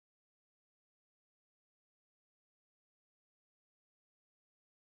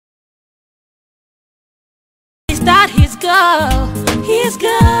that his girl, his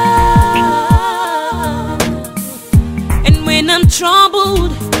girl. And when I'm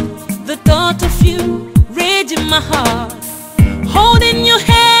troubled, the thought of you rage in my heart. Holding your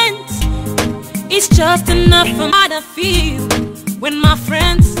hands is just enough for what I feel. When my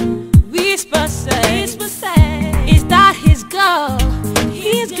friends whisper say, is that his girl,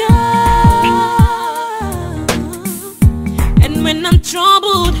 his girl. And when I'm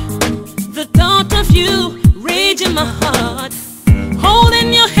troubled, the thought of you rage in my heart. Holding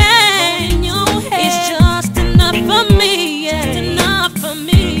your hand is just enough for me, yeah. Enough for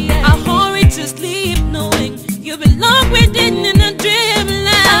me, yeah. I hurry to sleep knowing you belong within in a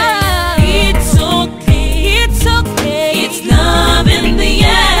dreamland. It's okay, it's okay. It's love in the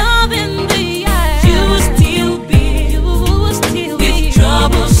air, love in the air. You will still be, with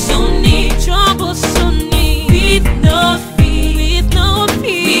trouble so near, with no fear,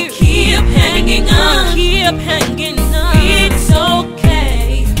 We keep hanging on, It's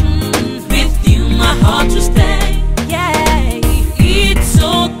okay, with you my heart will stay. Yeah, it's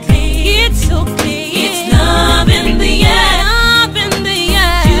okay, it's okay. It's love in the air, love in the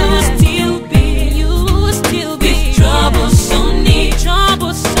air. You will still be, with trouble so near,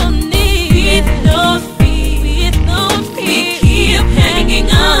 with no fear, We keep hanging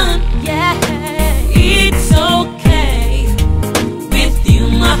on. Yeah, it's okay, with you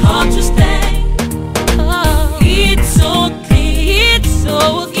my heart will stay. Oh, it's okay, it's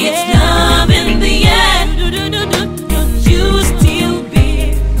okay. It's love in the air. You will still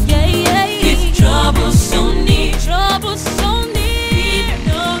be, with trouble so near, with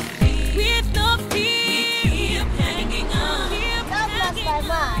no fear, We keep hanging on. That was my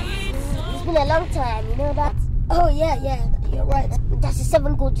mind. It's been a long time, you know that? Oh, yeah, you're right. That's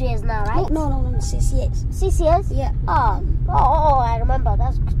 7 good years now, right? No, 6 years. 6 years? Yeah. Oh, I remember.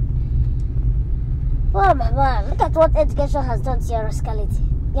 That's good. Oh, my man, look at what education has done to your rascality.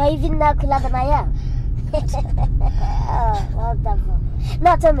 You're even now cooler than I am. Oh, wonderful.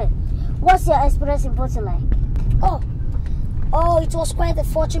 Now tell me, what's your experience in boating like? Oh, it was quite a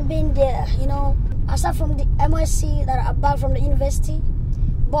fortune being there, you know. Aside from the MSc that are back from the university,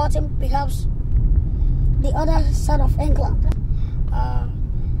 but perhaps the other side of England,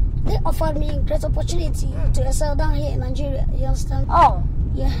 they offered me a great opportunity to excel down here in Nigeria, you understand? Oh,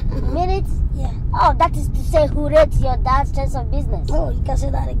 yeah. Mean it? Yeah. Oh, that is to say, who rates your dad's sense of business? Oh, you can say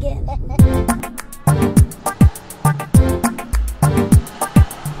that again.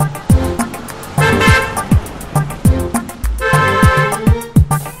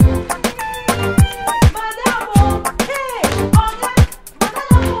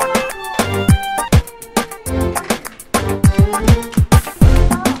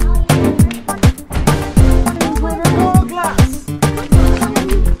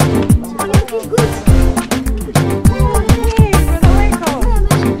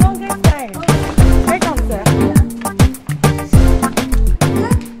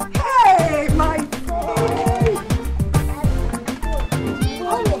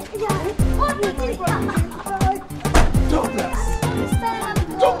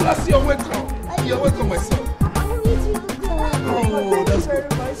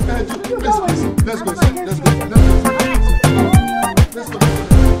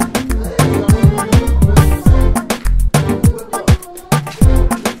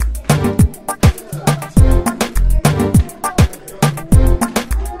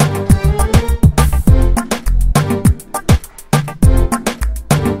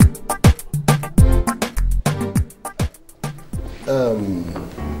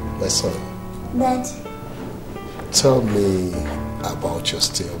 My son. Dad. Tell me about your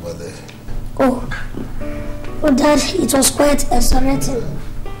stay over there. Oh, Dad, it was quite exhilarating.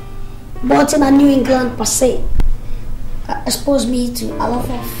 But in New England per se, exposed me to a lot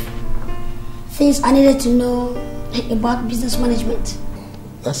of things I needed to know about business management.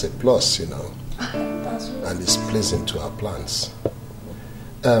 That's a plus, you know. That's right. And it's pleasing to our plans.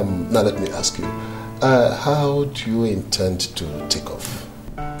 Now let me ask you, how do you intend to take off?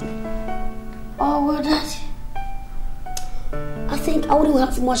 Oh, well, Dad, I think I wouldn't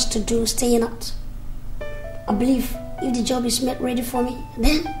have much to do staying out. I believe if the job is made ready for me,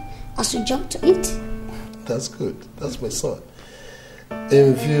 then I should jump to it. That's good. That's my son.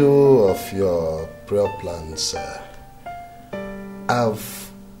 In view of your prayer plans,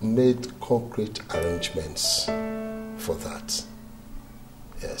 I've made concrete arrangements for that.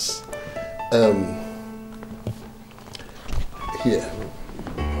 Yes. Here.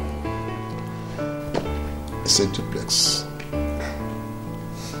 It's a duplex.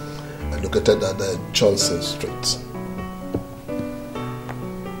 Located at Johnson Street.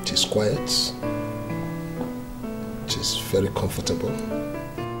 It is quiet. is very comfortable.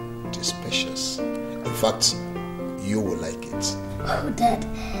 It is spacious. In fact, you will like it. Oh, Dad.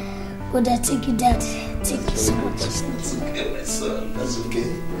 Oh, Dad, thank you, Dad. Thank you so much. That's okay, my son. That's okay.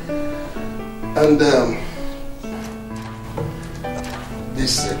 And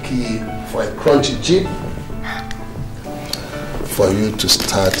this is a key for a crunchy jeep for you to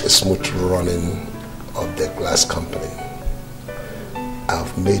start a smooth running of the glass company.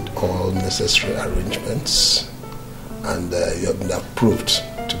 I've made all necessary arrangements and you have been approved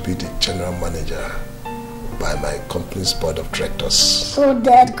to be the general manager by my company's board of directors. Oh,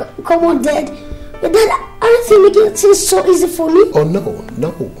 Dad, come on, Dad. But Dad, aren't you making things so easy for me? Oh,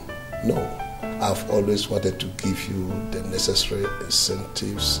 no. I've always wanted to give you the necessary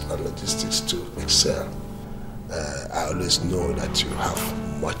incentives and logistics to excel. I always know that you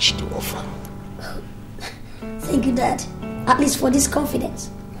have much to offer. Thank you, Dad. At least for this confidence.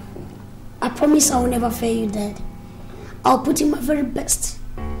 I promise I will never fail you, Dad. I'll put in my very best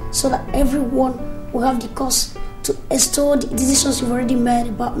so that everyone will have the cause to extol the decisions you've already made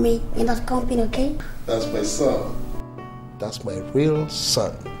about me in that company, okay? That's my son. That's my real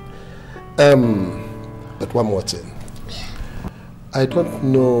son. But one more thing. I don't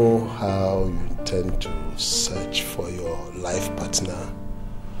know how you intend to search for your life partner,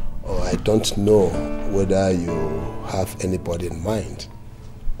 or I don't know whether you have anybody in mind,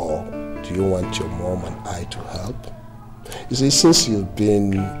 or do you want your mom and I to help? You see, since you've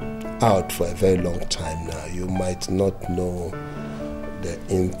been out for a very long time now, you might not know the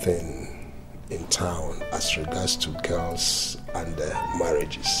in thing in town as regards to girls and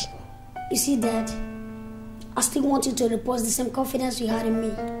marriages. You see, Dad, I still want you to repose the same confidence you had in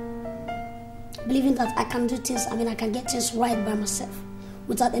me. Believing that I can do things, I can get things right by myself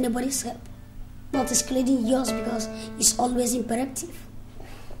without anybody's help. Not excluding yours because it's always imperative.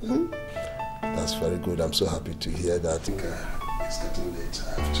 That's very good. I'm so happy to hear that. I think it's getting late.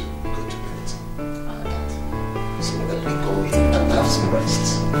 I have to go to bed. Oh, Dad. So let me go in and have some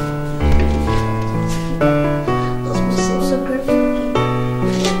rest. That's my son. I'm so grateful.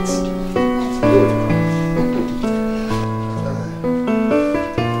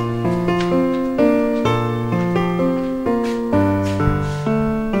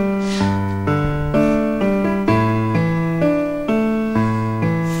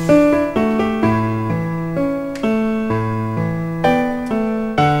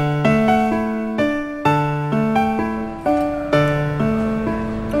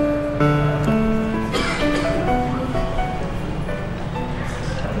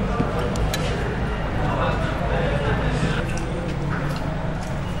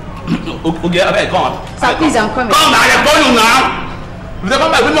 Okay, come on. Sir, please, I'm coming. Come now, I'm calling you now. If they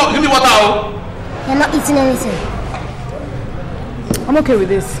come back, give me water. You're not eating anything. I'm okay with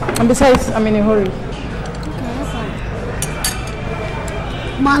this. And besides, I'm in a hurry. Okay, that's fine.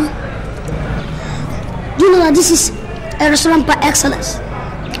 Man, do you know that this is a restaurant par excellence?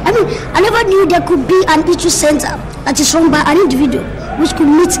 I never knew there could be an eatery center that is run by an individual which could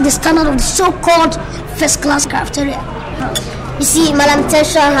meet the standard of the so-called first-class cafeteria. You see, Madam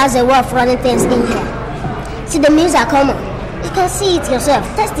Tensha has a way of running things in here. See, the meals are common. You can see it yourself.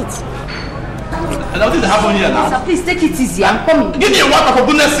 Test it. And what is happening here now? Sir, please take it easy. I'm coming. Give me a water for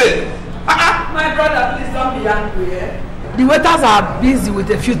goodness sake. My brother, please don't be angry. The waiters are busy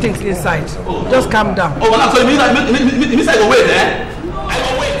with a few things inside. Just calm down. Oh, well, so it means I will wait, eh? I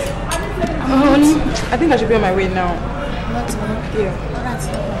will wait. I think I should be on my way now. Not me. Yeah. That's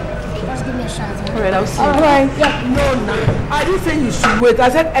okay. Just give me a shot. Alright, I'll see you. Alright. Yeah. No. I didn't say you should wait. I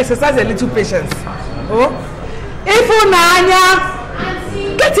said exercise a little patience. Oh? Ifunanya!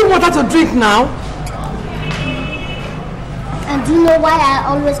 Get him water to drink now. And do you know why I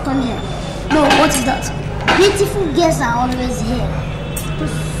always come here? No, what is that? Beautiful girls are always here.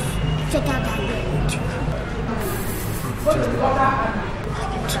 Just check out that girl.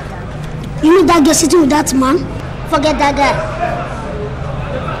 You mean that girl sitting with that man? Forget that guy.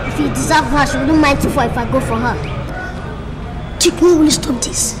 If you deserve her, she wouldn't mind if I go for her. Chick, when will you stop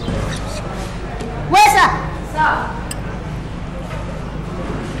this? Where's her? Sir.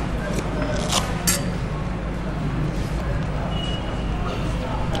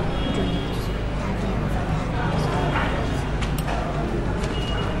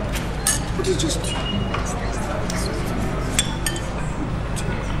 What did you just do?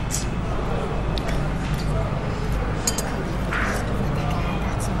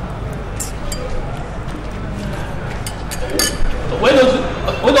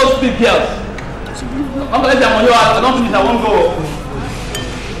 When those big girls, I'm going to tell you, I don't think I won't go.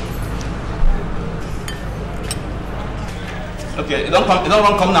 Okay, it don't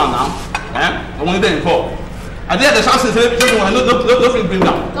come now. Eh? I want to be in 4. I think the chance is don't bring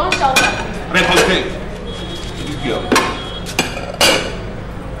down. Don't shout at me. I mean, concentrate. This girl.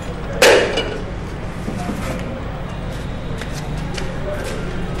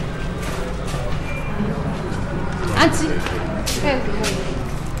 Auntie. Hey.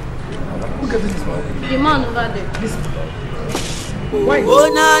 Look at this man. The man over there. This. Why?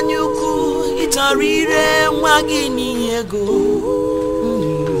 Onanyuku itarire mwagini ego.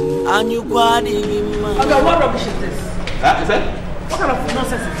 Anyuku adimima. Okay, what rubbish is this? Is that? What kind of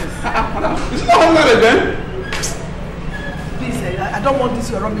nonsense is this? Is it not hungry again? Please, I don't want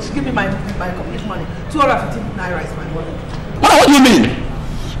this your rubbish. Give me my complete money. 250 naira is my money. What do you mean?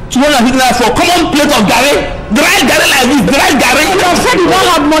 250 naira for a common plate of garri? Dry garri like this, dry garri? You have said you don't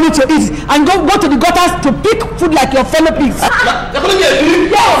have money to eat and go to the gutters to pick food like your fellow pigs. You're calling me a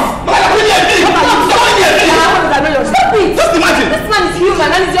pig? Yes! You're calling me a pig? Stop it! Just imagine. This man is human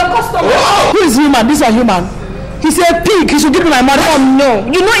and he's your customer. Wow. Who is human? This is a human. He's a pig. He should give me my money. Oh no.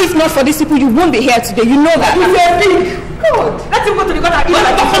 You know if not for these people, you won't be here today. You know that. He's a pig. God. Let him go to the gutter.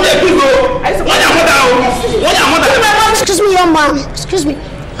 Don't call me a pig, bro. Excuse me, young man. Excuse me.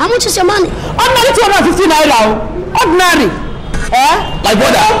 How much is your money? Ordinary 250 naira. Ordinary. My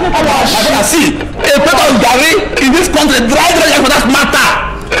brother, see, a plate of garri in this country, dry for that matter.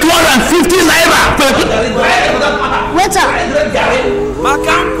 250 naira. Waiter.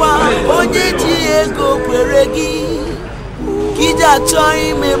 Makankwa onye ji ego kwere gị kija chọrọ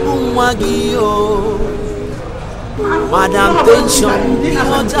imebu nwa gị o. Madam tension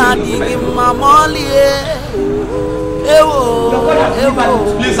ọjà dịghị mma mọlie. Ewo.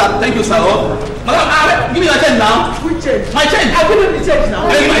 Please, sir, thank you, sir. Madam, give me your change now. Which change? My change. I'll give you the change now.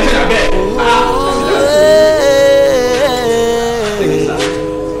 Give me my change again.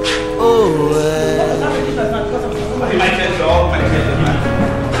 My change,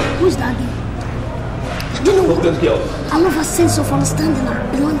 Who's that girl? Do you know what? I love her sense of understanding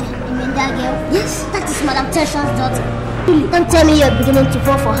and belonging. You mean that girl? Yes. That is Madam Tension's daughter. Don't tell me you're beginning to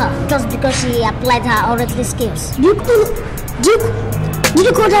fall for her just because she applied her oracle skills. Did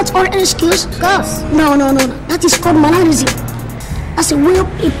you call that oral skills? Of course. No. That is called mannerism. That's a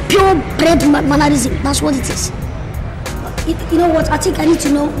purebred mannerism. That's what it is. You know what? I think I need to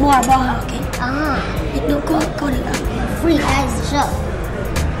know more about her, okay? No, call it out. Free eyes the shop.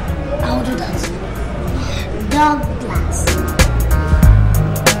 I'll do that. Dog glass.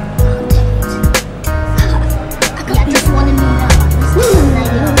 I can't just want to know that.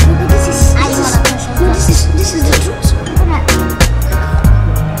 This is the truth.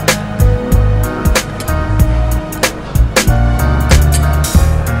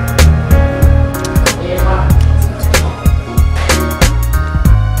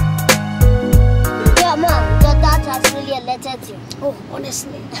 Oh,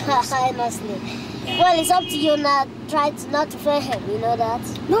 honestly. Honestly. Well, it's up to you now. Try not to fail him, you know that?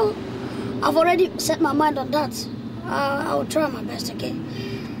 No, I've already set my mind on that. I will try my best, okay?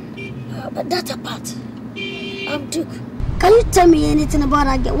 But that apart, Duke, can you tell me anything about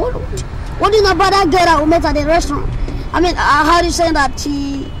that girl? What do you know about that girl that we met at the restaurant? I mean, I heard you saying that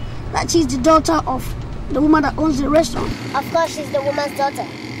she's the daughter of the woman that owns the restaurant. Of course, she's the woman's daughter.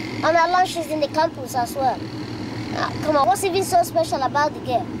 And her lunch is in the campus as well. Come on, what's even so special about the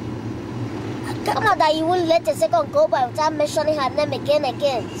girl? Come on, that you won't let a second go by without mentioning her name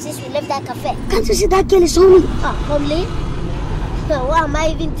again since we left that cafe. Can't you see that girl is homely? Homely? What am I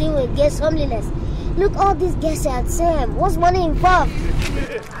even doing with girls' homeliness? Look, all these girls are the same. What's money involved?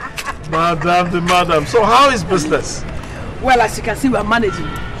 Madam. So how is business? Well, as you can see, we're managing.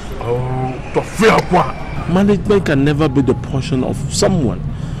 Oh, management can never be the portion of someone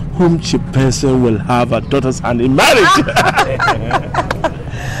whom person will have a daughter's hand in marriage.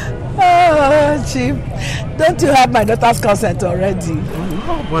 Oh, Chief, don't you have my daughter's consent already?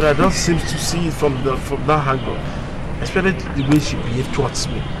 No, but I don't seem to see it from that angle. Especially the way she behaved towards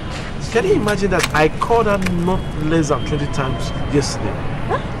me. Can you imagine that I called her not less than 20 times yesterday?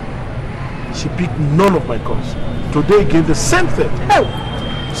 Huh? She picked none of my calls. Today again, the same thing. Oh.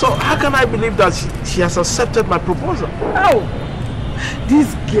 So how can I believe that she has accepted my proposal? Oh.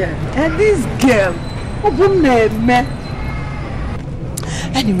 This girl.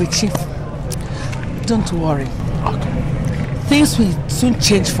 Anyway, Chief, don't worry. Okay. Things will soon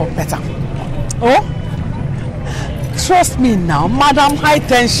change for better. Oh? Trust me now, Madam High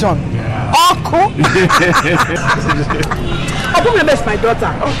Tension. Yeah. Uncle. I don't remember my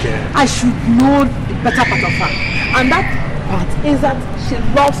daughter. Okay. I should know the better part of her. And that part is that she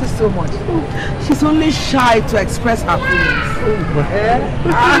loves you so much. She's only shy to express her feelings.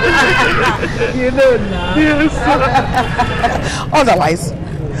 You know now. Yes. Otherwise,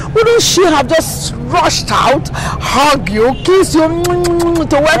 Wouldn't she have just rushed out, hug you, kiss you,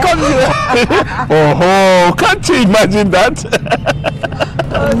 to welcome you? Oh, can't you imagine that?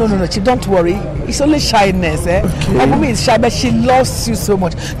 No, Chief, don't worry. It's only shyness, eh? Okay. Obumi is shy, but she loves you so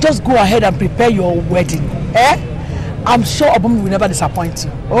much. Just go ahead and prepare your wedding, eh? I'm sure Obumi will never disappoint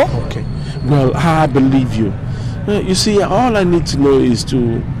you. Oh? Okay. Well, I believe you. You see, all I need to know is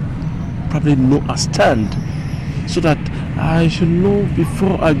to probably know a stand, so that I should know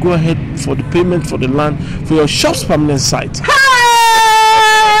before I go ahead for the payment for the land for your shop's permanent site.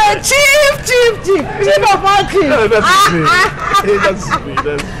 Hey! Chief of all chief. No, that's me. That's me.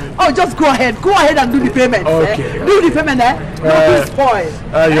 Oh, just go ahead and do the payment. Okay. Eh? Do the payment, eh? Don't be spoiled.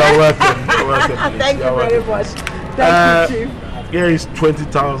 You're welcome. You're welcome. Thank you very much. Thank you, Chief. Here is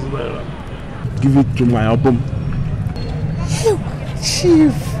 20,000 naira. Give it to my album.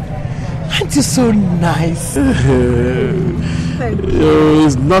 Chief, aren't you so nice?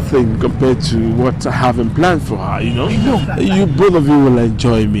 It's nothing compared to what I have in plan for her, you know. I know. You both of you will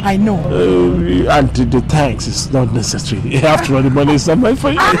enjoy me. I know. And the thanks is not necessary. After all, the money is not mine for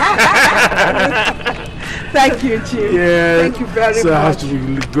you. Thank you, Chief. Yeah. Thank you very much. So I have to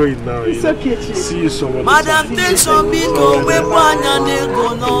be going now. It's okay, Chief. See you so much. Madam, thanks for me to we go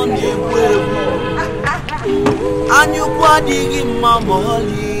on the way. And you quadigi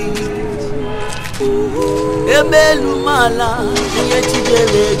mamoli. Emelu mala,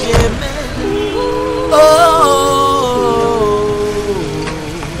 yetidele game. Oh,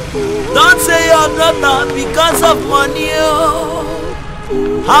 don't say your daughter because of money. Oh,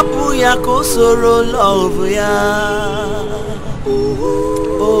 hapu yako soro love ya.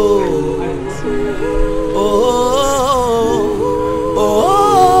 Oh,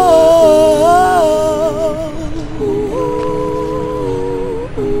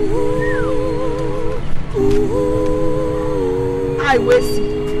 I will see.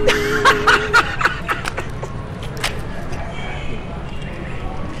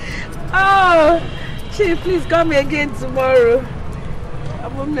 Oh, Chief, please call me again tomorrow.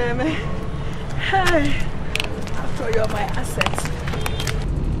 Hey, after you're my assets.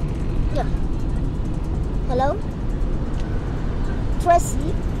 Yeah. Hello?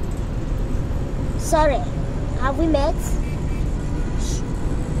 Tracy? Sorry, have we met?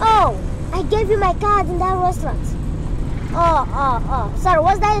 Oh, I gave you my card in that restaurant. Oh. Sorry,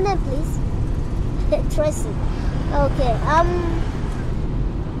 what's that your name, please? Tracy. Okay,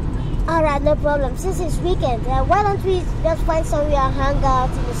 alright, no problem. Since it's weekend, why don't we just find somewhere and hang out,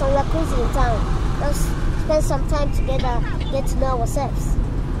 somewhere cozy in town? Just spend some time together, get to know ourselves.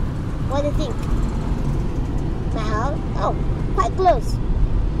 What do you think? My house? Oh, quite close.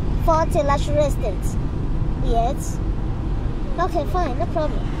 40 luxury estates. Yes. Okay, fine, no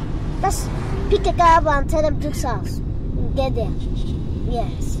problem. Just pick a cab and tell them Duke's house. Get there.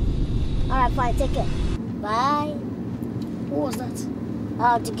 Yes. Alright, fine, take care. Bye. Who was that?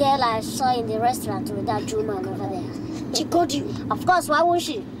 The girl I saw in the restaurant with that Jew man over there. She called you? Of course, why won't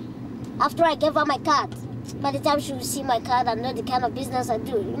she? After I gave her my card. By the time she will see my card and know the kind of business I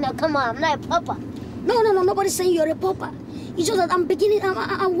do. You know, come on, I'm not a pauper. No, nobody's saying you're a pauper. It's just that I'm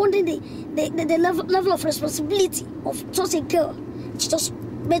wondering the level of responsibility of such a girl. She just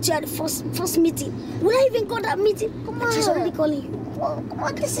met you at the first meeting. Will I even call that meeting? Come on. She's already calling you. Oh, come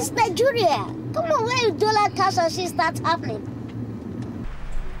on, this is Nigeria. Come on, where you dollar cash and shit starts happening?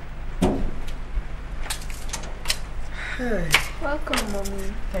 Welcome,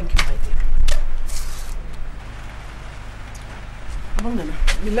 Mommy. Thank you, my dear.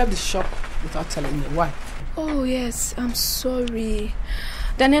 You left the shop without telling me why. Oh, yes, I'm sorry.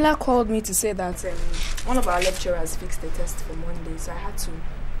 Daniela called me to say that one of our lecturers fixed the test for Monday, so I had to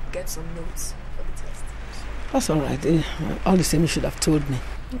get some notes for the test. That's all right. All the same, you should have told me.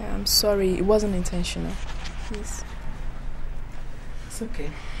 Yeah, I'm sorry. It wasn't intentional. Please. It's okay.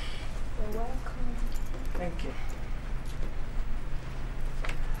 You're welcome. Thank you.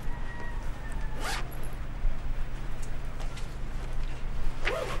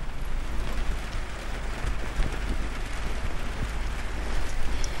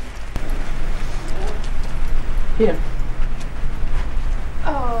 Here.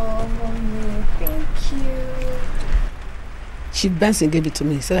 Oh, Mommy, thank you. Chief Benson gave it to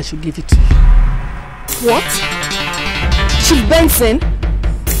me. He said I should give it to you. What? Chief Benson?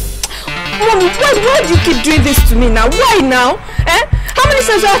 Mommy, why do you keep doing this to me now? Why now? Eh? How many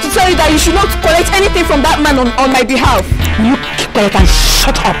times do I have to tell you that you should not collect anything from that man on my behalf? You keep quiet and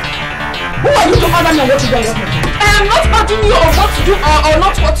shut up. Who are you to order me what to do? I am not ordering you on what to do or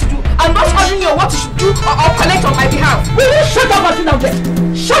not what to do. I'm not ordering you on what you should do or collect on my behalf. Will you shut up and sit down there?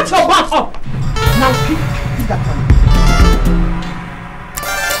 Shut your mouth up. Now keep that one.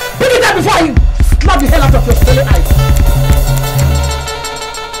 before I slap the hell out of your silly eyes.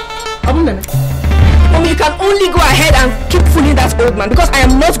 Mommy, you can only go ahead and keep fooling that old man because I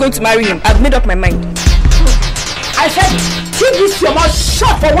am not going to marry him. I've made up my mind. I said, keep this your mouth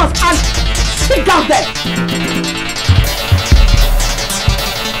shut for once and sit down there.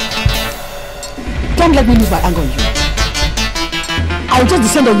 Don't let me lose my anger on you. I will just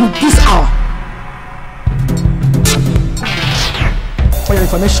descend on you this hour. For your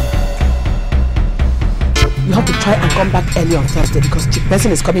information, you have to try and come back early on Thursday because the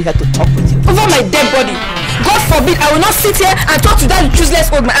person is coming here to talk with you. Over my dead body. God forbid, I will not sit here and talk to that useless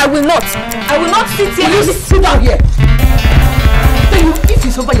old man. I will not. I will not sit here. Will you sit down here? If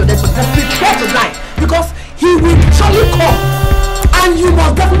he's over your dead body, just prepare to die because he will surely come and you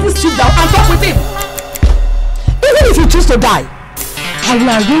must definitely sit down and talk with him. Even if you choose to die, I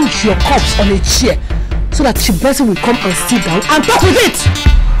will arrange your corpse on a chair so that Chinedu will come and sit down and talk with it.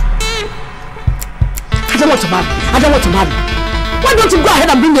 I don't want to marry. I don't want to marry. Why don't you go ahead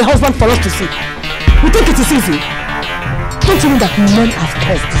and bring a husband for us to see? You think it is easy? Don't you know that men have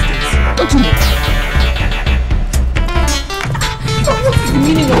caused these days? Don't you know? What's the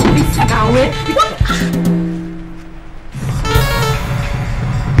meaning of this now, eh? You don't...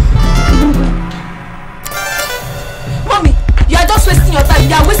 Mommy, you are just wasting your time.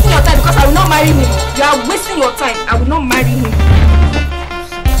 You are wasting your time because I will not marry him. You are wasting your time. I will not marry him.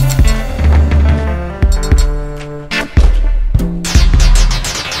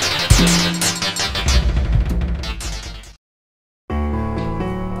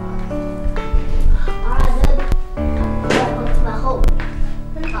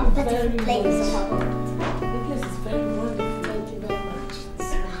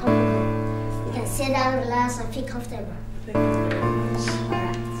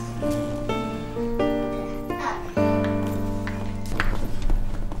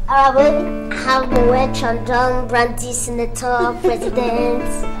 Have the red chandon, brandy, senator, president,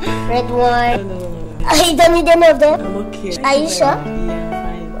 red wine. No. You don't need any of them? I'm okay. Are you sure? Yeah,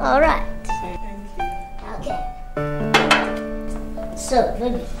 I'm fine. Alright. Thank you. Okay. So,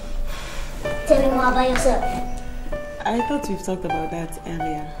 baby, tell me more about yourself. I thought we've talked about that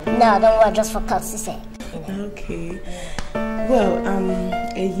earlier. No, don't worry, just for courtesy sake. Okay. Well, I'm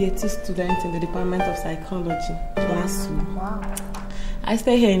a year 2 student in the Department of Psychology, class 2. Wow. I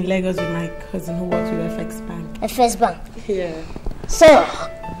stay here in Lagos with my cousin who works with FX Bank. FX Bank? Yeah. So,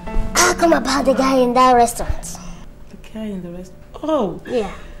 how come about the guy in that restaurant? The guy in the restaurant? Oh,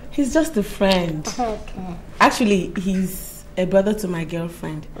 yeah. He's just a friend. Okay. Actually, he's a brother to my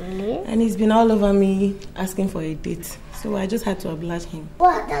girlfriend. Really? And he's been all over me asking for a date. So I just had to oblige him.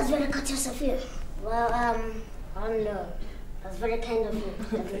 Well, that's very courteous of you. Well, I don't know. That's very kind of you.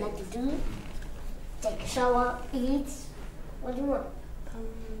 What do you like to do? Take a shower, eat. What do you want?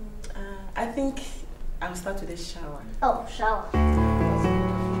 I think I'll start with a shower. Oh, shower.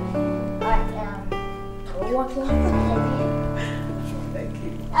 Alright, can we walk in? Thank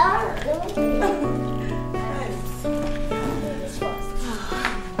you. Thanks.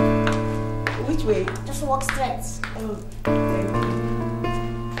 Which way? Just walk straight. Oh, thank you.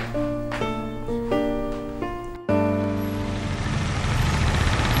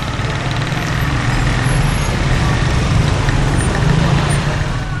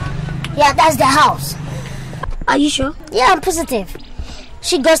 Yeah, that's the house. Are you sure? Yeah, I'm positive.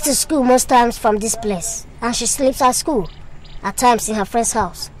 She goes to school most times from this place. And she sleeps at school. At times in her friend's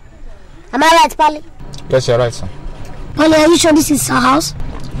house. Am I right, Polly? Yes, you're right, sir. Polly, are you sure this is her house?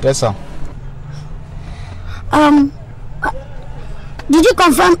 Yes, sir. Did you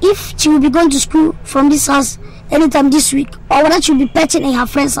confirm if she will be going to school from this house anytime this week? Or whether she will be petting in her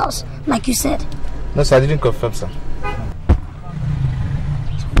friend's house, like you said? No, sir, I didn't confirm, sir.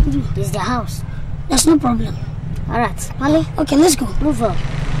 This is the house. There's no problem. Alright, Polly. Okay, let's go. Move on.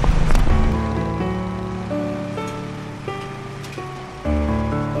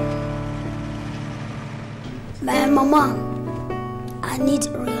 My mama, I need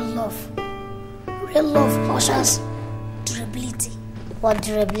real love. Real love ushers durability. What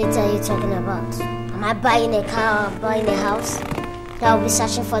durability are you talking about? Am I buying a car or buying a house? I will be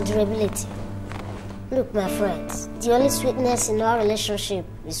searching for durability. Look, my friends, the only sweetness in our relationship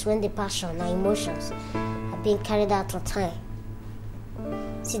is when the passion and emotions are being carried out on time.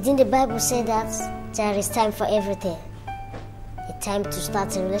 See, didn't the Bible say that there is time for everything? A time to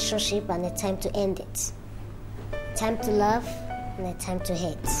start a relationship and a time to end it. A time to love and a time to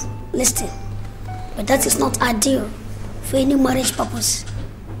hate. Listen, but that is not ideal for any marriage purpose.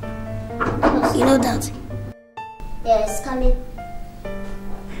 You know that? Yeah, it's coming.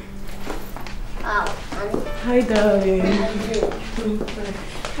 Hi, darling.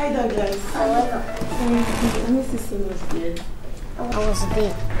 Hi, Douglas. I miss you so much, dear. How was the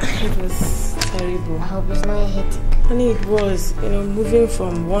day? It was terrible. I hope it's not a hectic. Honey, it was. Moving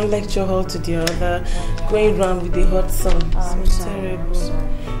from one lecture hall to the other, going round with the hot sun. I'm sorry. Terrible.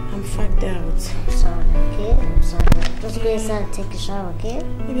 I'm fagged out. I'm sorry, okay? I'm sorry. Just go inside and take a shower, okay?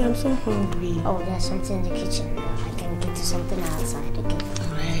 Maybe I'm so hungry. Oh, there's something in the kitchen. I can get you something outside, okay?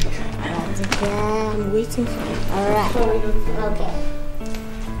 Alright. Take care. I'm waiting for you. Alright. Okay.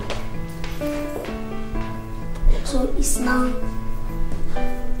 So it's not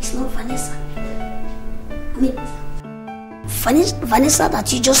Vanessa. I mean, Vanessa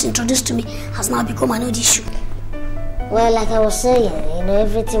that you just introduced to me has now become an old issue. Well, like I was saying,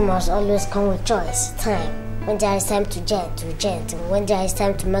 everything must always come with choice, time. When there is time to reject. When there is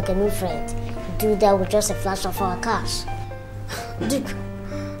time to make a new friend, do that with just a flash of our cash. Duke,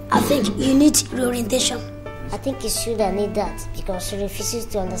 I think you need reorientation. I think it's you that need that, because she refuses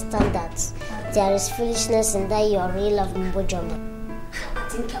to understand that there is foolishness in that you are real love Mbo Jumbo. I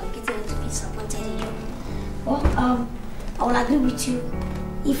think I'm getting a little bit disappointed in you. Well, I will agree with you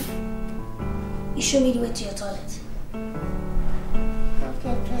if you show me the way to your toilet.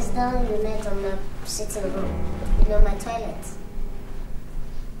 Okay, press down your net on my sitting room. My toilet.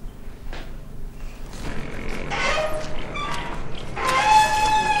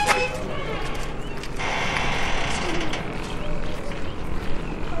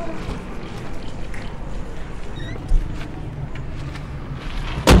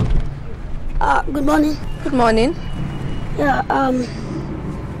 Good morning. Good morning. Yeah,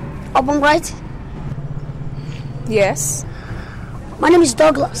 Obon, right? Yes. My name is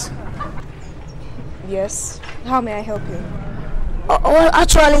Douglas. Yes. How may I help you? Well,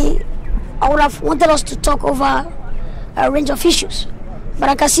 actually, I would have wanted us to talk over a range of issues, but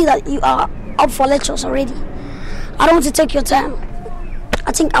I can see that you are up for lectures already. I don't want to take your time.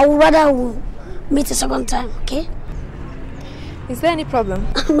 I think I would rather we'll meet a second time, okay? Is there any problem?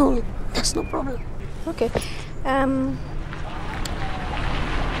 No, there's no problem. Okay. I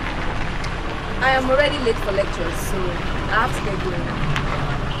am already late for lectures, so I have to get going now.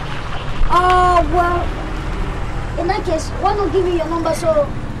 Well, in that case, why not give me your number so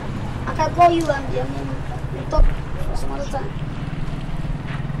I can call you and we'll talk for some other time?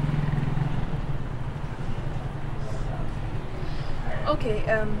 Okay,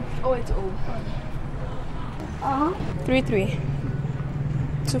 080 33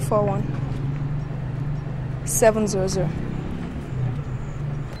 241 700.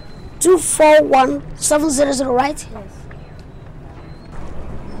 241 700, right? Yes.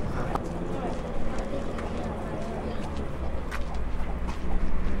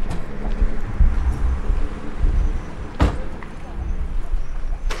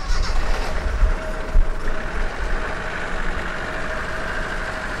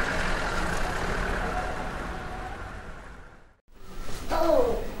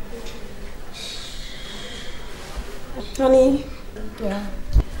 Honey? Yeah.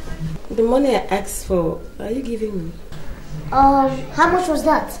 The money I asked for, are you giving me? How much was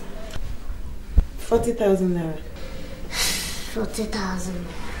that? 40,000 naira. 40,000.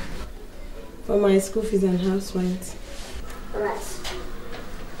 For my school fees and house rent. Alright.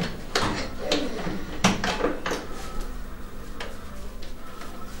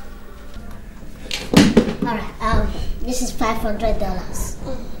 Alright, this is $500.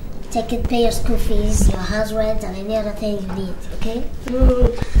 Take it, pay your school fees, your house rent, and any other thing you need, okay?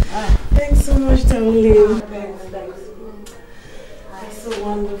 Thanks so much, darling. Thanks. That's so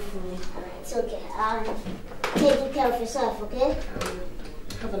wonderful. It's okay. Take care of yourself, okay?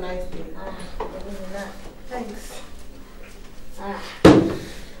 Have a nice day. Thanks.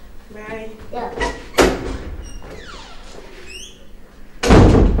 Bye. Yeah.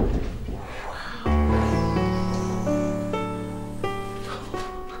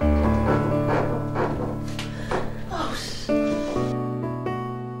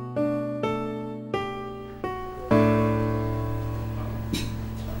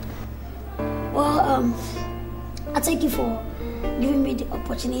 I thank you for giving me the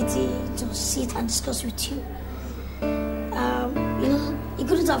opportunity to sit and discuss with you. It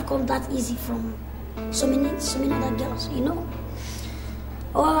couldn't have come that easy from so many other girls,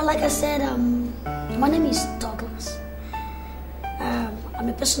 Well, like I said, my name is Douglas. I'm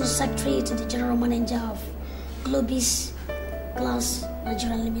a personal secretary to the general manager of Globis Glass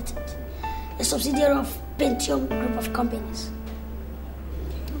Nigeria Limited, a subsidiary of Pentium Group of Companies.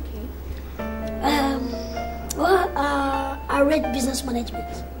 I read business management.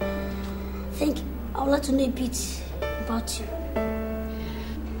 I think I would like to know a bit about you.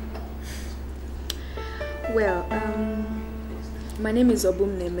 Well, my name is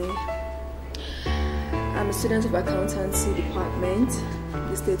Iheme. I'm a student of accountancy department,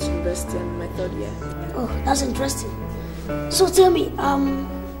 the State University, and my 3rd year. Oh, that's interesting. So tell me,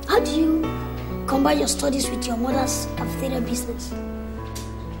 how do you combine your studies with your mother's cafeteria business?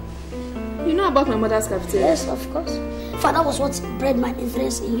 You know about my mother's cafeteria? Yes, of course. That was what bred my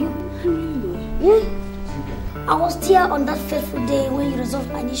interest in you. Really? Yeah. I was there on that fateful day when you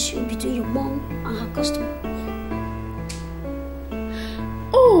resolved an issue between your mom and her customer.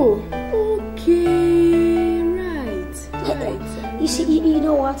 Oh, okay, right. You see, you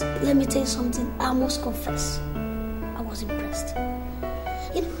know what? Let me tell you something. I must confess, I was impressed.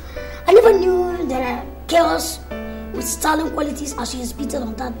 You know, I never knew there are chaos with sterling qualities as you exhibited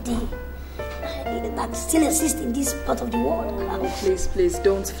on that day that still exist in this part of the world. Oh, please,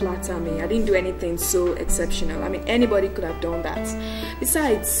 don't flatter me. I didn't do anything so exceptional. I mean, anybody could have done that.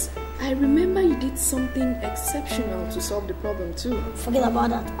 Besides, I remember you did something exceptional to solve the problem too. Forget about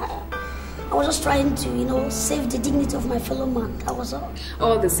that. I was just trying to, save the dignity of my fellow man. That was all.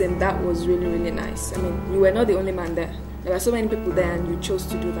 All the same, that was really, really nice. I mean, you were not the only man there. There were so many people there and you chose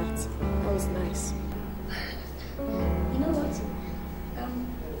to do that. That was nice. You know what?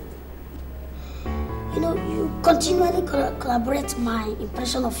 You continually collaborate my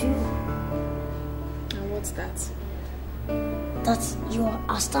impression of you. And what's that? That you're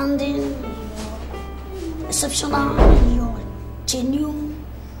outstanding, you're exceptional, you're genuine,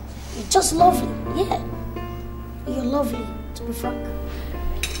 you're just lovely. Yeah, you're lovely, to be frank.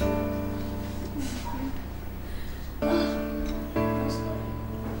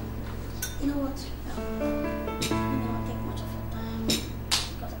 You know what? I don't take much of your time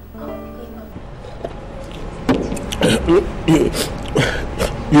because I'll be going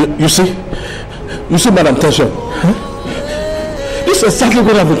You see, Madam Tension. This is exactly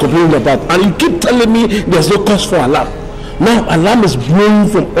what I've been complaining about, and you keep telling me there's no cause for alarm. Now alarm is blowing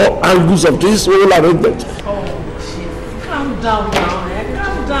from all angles of this whole arrangement. Oh, Chief, calm down now,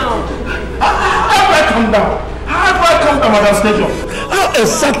 calm down. How do I calm down? How do I calm down, Madam Tension? How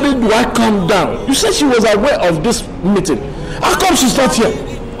exactly do I calm down? You said she was aware of this meeting. How come she's not here?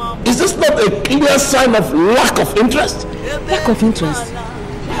 Is this not a clear sign of lack of interest? Lack of interest?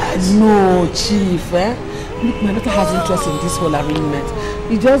 No, Chief. Look, my daughter has interest in this whole arrangement.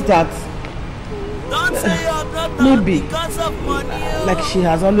 It's just that maybe, like she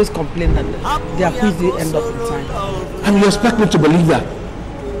has always complained that their quiz didn't end up in time. And you expect me to believe that?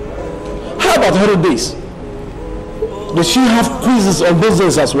 How about holidays? Does she have quizzes on those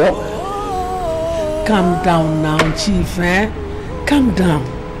days as well? Calm down now, Chief. Calm down.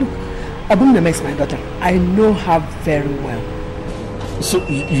 Iheme is my daughter. I know her very well. So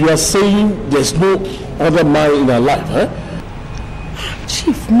you are saying there's no other man in her life, huh?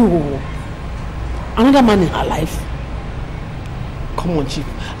 Chief, no. Another man in her life? Come on, Chief.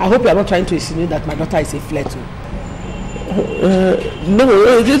 I hope you are not trying to insinuate that my daughter is a flirt.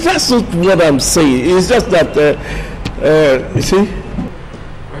 No, that's not what I'm saying. It's just that, you see?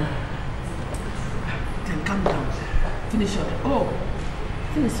 Then calm down. Finish up. Oh,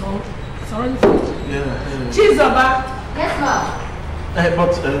 finish all. It's already finished. Yeah. Cheese, Baba. Yes, ma'am.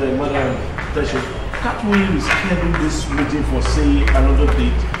 But, Madam Tesha, can't we reschedule this meeting for, say, another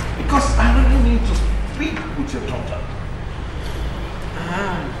date? Because I really need to speak with your daughter.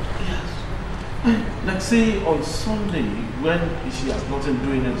 Yes. Like, say, on Sunday, when she has nothing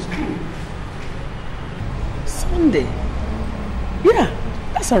doing in school. Sunday? Yeah,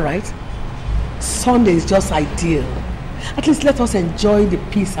 that's all right. Sunday is just ideal. At least let us enjoy the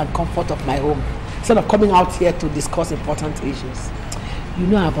peace and comfort of my home instead of coming out here to discuss important issues. You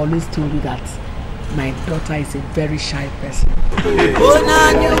know, I've always told you that my daughter is a very shy person. I'll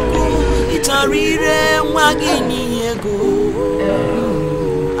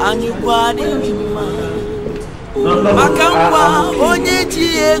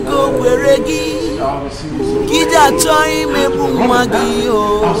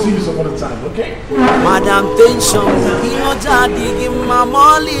see you some other time, okay? Madam Tension,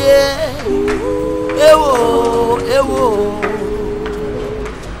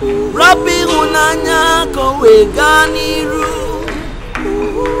 Rabbi unanya kowe ganiru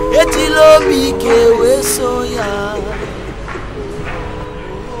etilobi kewe soya.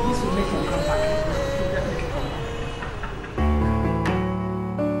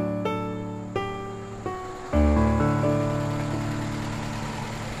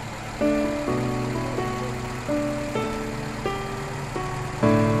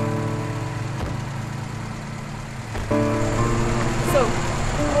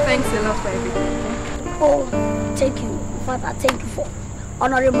 Thanks a lot for everything. Oh, thank you. In fact, I thank you for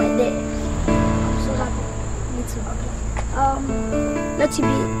honoring my day. I'm so happy. Me too. Okay. Let it be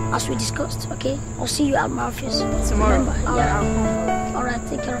as we discussed, okay? I'll see you at my office. Tomorrow? Remember? Yeah. Alright,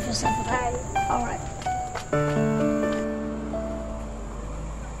 take care of yourself, okay? Bye. Alright.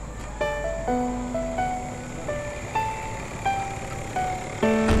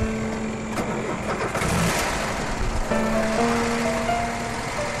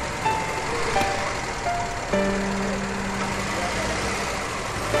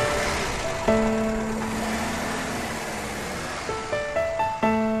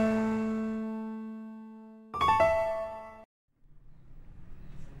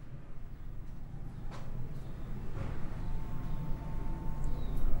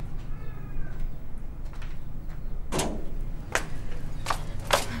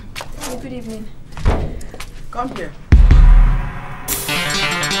 Good evening. Come here.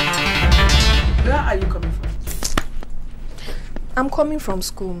 Where are you coming from? I'm coming from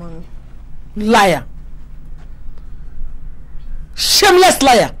school, Mommy. Liar. Shameless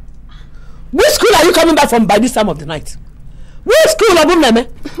liar. Which school are you coming back from by this time of the night? Which school, Obumeme?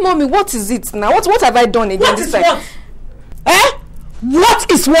 Mommy, what is it now? What have I done again What this is time? what? Eh?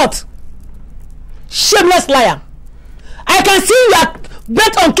 What is what? Shameless liar. I can see you are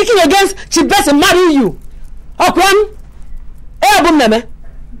bent on kicking against Chibes and marrying you. Okwan? Eh, Obumeme?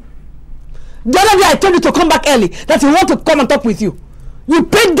 The other day I told you to come back early, that you want to come and talk with you. You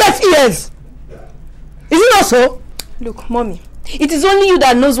paid deaf ears. Is it not so? Look, Mommy, it is only you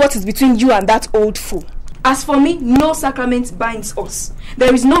that knows what is between you and that old fool. As for me, no sacrament binds us.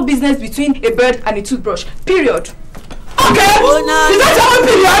 There is no business between a bird and a toothbrush. Period. Okay! Is that your own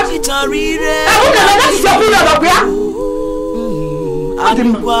period? That is your period, Okuya? My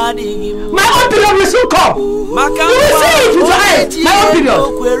own period will soon come. You will see it with your eyes. My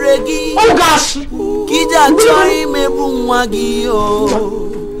own period. Oh gosh!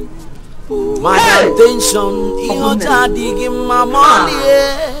 My attention, you are digging my money.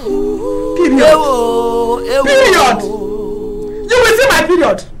 Period. Period. You will see my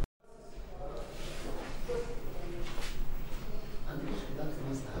period.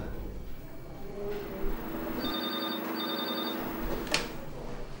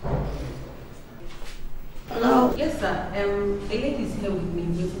 Hello? Yes, sir. A lady is here with me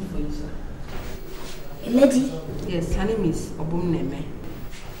waiting for you, sir. A lady? Yes, her name is Obumneme.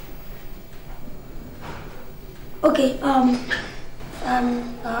 Okay,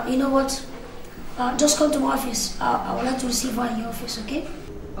 you know what? Just come to my office. I would like to receive her in your office, okay?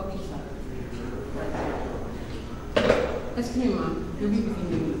 Okay, sir. Excuse me, ma'am. You'll be within a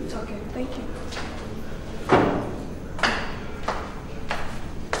minute. Okay, thank you.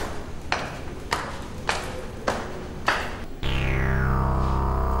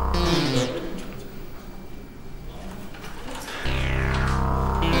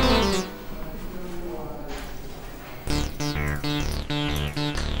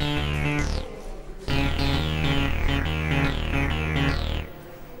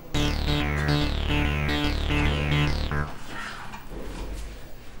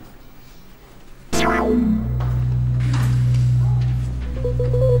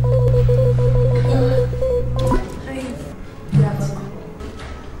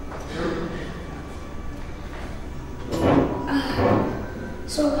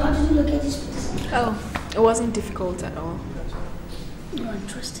 So, how did you locate this place? Oh, it wasn't difficult at all. You're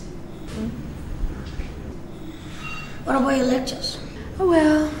interesting. What about your lectures? Oh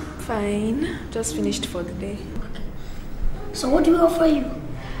well, fine. Just finished for the day. Okay. So what do we offer you?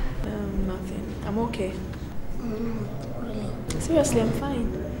 Nothing. I'm okay. Really? Seriously, I'm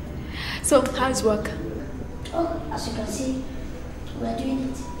fine. So, how's work? Oh, as you can see, we're doing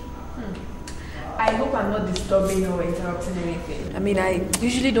it. I hope I'm not disturbing or interrupting anything. I mean, I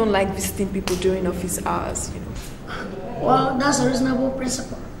usually don't like visiting people during office hours, you know. Well, that's a reasonable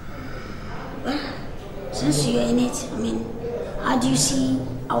principle. Well, since you're in it, I mean, how do you see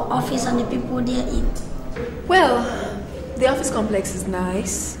our office and the people there in? Well, the office complex is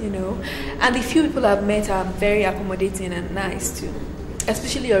nice, you know, and the few people I've met are very accommodating and nice too.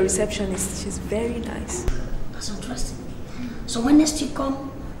 Especially your receptionist, she's very nice. That's interesting. So when next you come,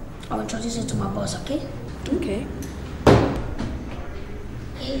 I'll introduce you to my boss, okay? Okay.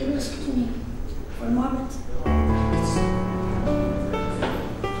 Hey, excuse me for a moment.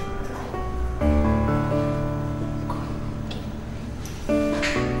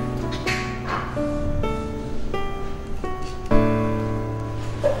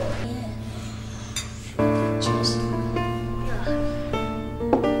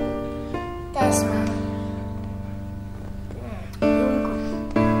 Thanks, man.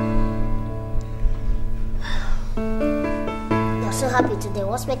 You're so happy today.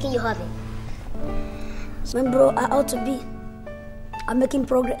 What's making you happy? Man, bro, I ought to be. I'm making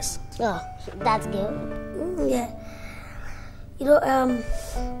progress. Oh, that's good. Yeah. You know,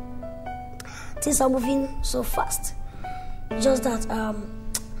 things are moving so fast. Just that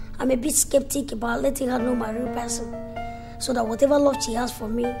I'm a bit skeptic about letting her know my real person, so that whatever love she has for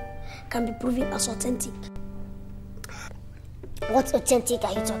me can be proven as authentic. What authentic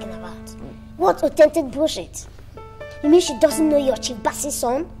are you talking about? What authentic bullshit? You mean she doesn't know you're Chief Bassi's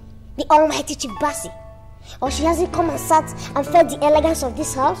son? The almighty Chief Bassi? Or she hasn't come and sat and felt the elegance of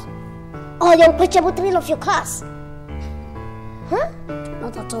this house? Or the unquenchable thrill of your class? Huh?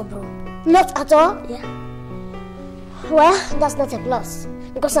 Not at all, bro. Not at all? Yeah. Well, that's not a plus.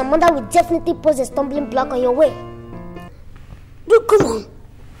 Because her mother will definitely pose a stumbling block on your way. Dude, come on.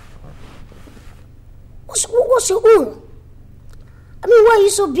 What's your own? I mean, why are you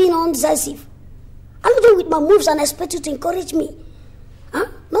so being undecisive? I'm not done with my moves and I expect you to encourage me. Huh?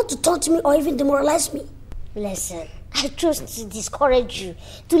 Not to taunt me or even demoralize me. Listen, I chose to discourage you,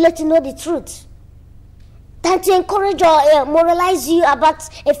 to let you know the truth, than to encourage or moralize you about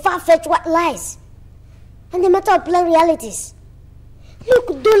a far-fetched white lies and the matter of plain realities. Look,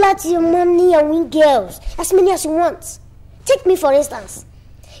 do that to your money and win girls, as many as you want. Take me, for instance.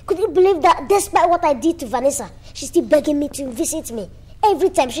 Could you believe that despite what I did to Vanessa, she's still begging me to visit me? Every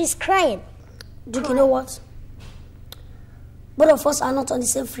time she's crying. Duke, you know what? Both of us are not on the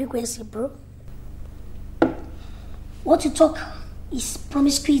same frequency, bro. What you talk is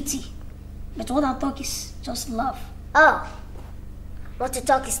promiscuity, but what I talk is just love. Oh, what you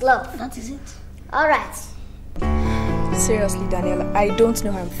talk is love. That is it. All right. Seriously, Daniela, I don't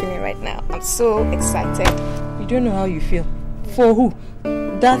know how I'm feeling right now. I'm so excited. You don't know how you feel? For who?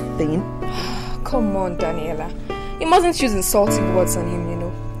 That thing? Come on, Daniela. You mustn't use insulting words on him, you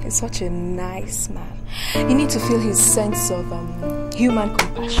know. He's such a nice man. You need to feel his sense of human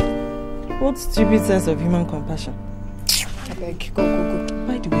compassion. What stupid sense of human compassion? I beg, go.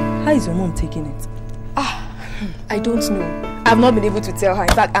 By the way, how is your mom taking it? I don't know. I've not been able to tell her.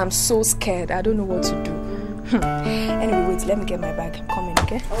 In fact, I'm so scared. I don't know what to do. Anyway, wait, let me get my bag. I'm coming,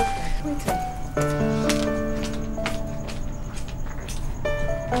 okay? Okay. Wait.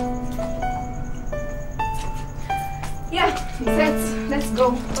 Yeah, let's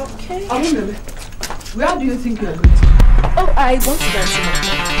go. Okay. Where do you think you are going to? Oh, I want to dance.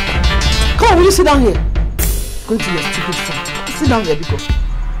 Come on, will you sit down here? Go to your stupid son. Sit down here, because.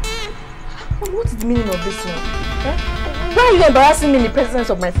 What is the meaning of this now? Huh? Why are you embarrassing me in the presence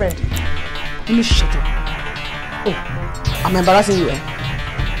of my friend? Will you shut up? Oh, I'm embarrassing you, eh?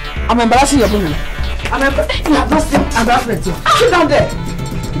 I'm embarrassing your woman. I'm embarrassing you. Sit down there.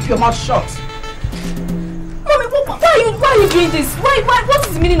 Keep your mouth shut. Mommy, why are you doing this? What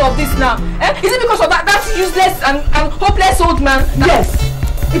is the meaning of this now? Eh? Is it because of that useless and hopeless old man? Yes,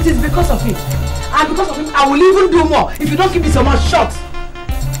 it is because of him. And because of him, I will even do more if you don't keep your mouth shut.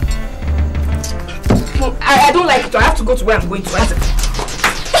 I don't like it. I have to go to where I'm going to.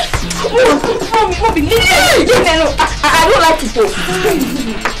 Mommy, leave me alone. I don't like it.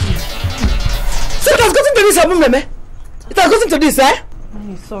 So it has gotten to this, Meme? It has gotten to this, eh?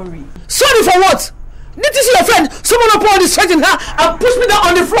 I'm sorry. Sorry for what? Did you see your friend? Someone up on the strength in her and push me down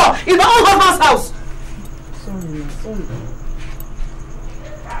on the floor in my own husband's house. Sorry.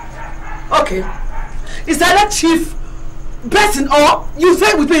 Okay. Is that a chief person or you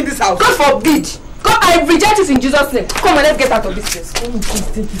stay with me in this house? God forbid. God, I reject it in Jesus' name. Come on, let's get out of this place. No.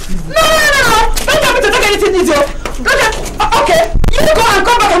 Don't tell me to take anything easy. Okay. You go and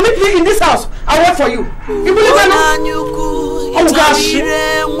come back and meet me in this house. I'll wait for you. You believe me? Oh gosh.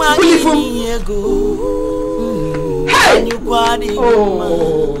 Believe him. Hey. Oh.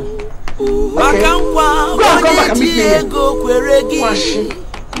 Okay. Go and come back and meet me here.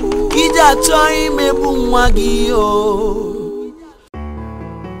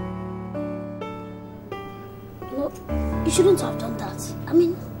 You shouldn't have done that. I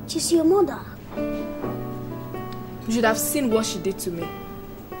mean, she's your mother. You should have seen what she did to me.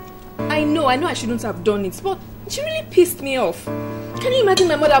 I know I shouldn't have done it, but she really pissed me off. Can you imagine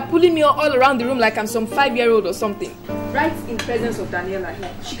my mother pulling me all around the room like I'm some 5-year-old or something? Right in presence of Daniela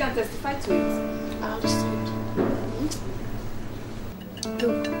here. She can testify to it. I understand.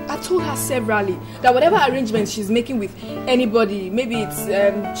 I told her severally that whatever arrangements she's making with anybody, maybe it's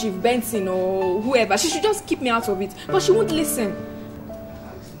Chief Benson or whoever, she should just keep me out of it. But she won't listen.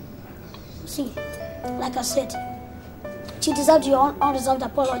 See, like I said, she deserves your unreserved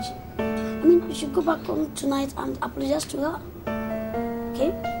apology. I mean, you should go back home tonight and apologize to her.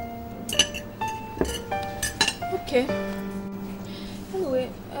 Okay? Okay. Anyway,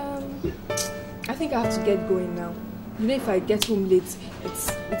 I think I have to get going now. You know, if I get home late,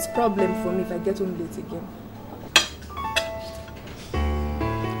 it's problem for me if I get home late again.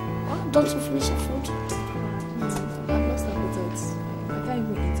 Don't you finish your food? I've lost appetite. I can't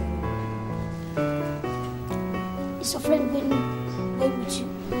even eat anymore. Is your friend going with you?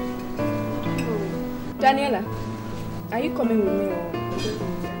 Daniela, are you coming with me or?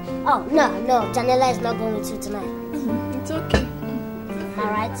 Oh, no, Daniela is not going with you tonight. It's okay.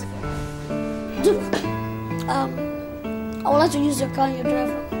 Alright. Dude, I would like to use your car and your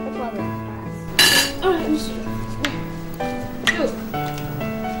driver. No problem. Alright, let me see. Good.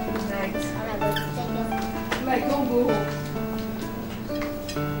 Alright, baby. Thank you. Like, don't go home.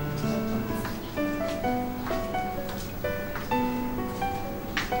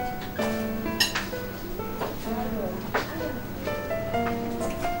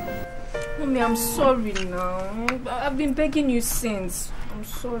 Mommy, I'm sorry now. I've been begging you since. I'm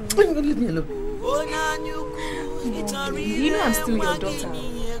sorry. Leave me alone. You know I'm still your daughter.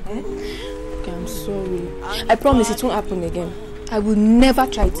 Eh? Okay, I'm sorry. I promise it won't happen again. I will never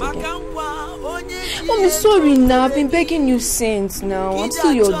try it again. Mommy, sorry now. I've been begging you since now. I'm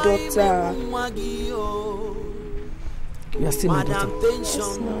still your daughter. You are still my daughter.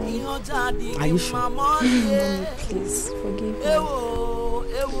 Yes, Are you sure? Mommy, please forgive me.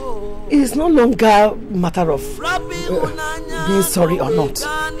 It is no longer a matter of being sorry or not.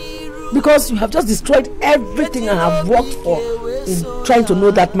 Because you have just destroyed everything I have worked for in trying to know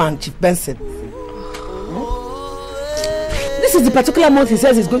that man, Chief Benson. This is the particular month he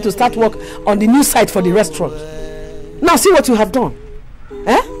says he's going to start work on the new site for the restaurant. Now see what you have done.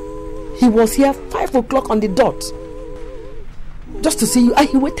 Eh? He was here 5 o'clock on the dot. Just to see you, and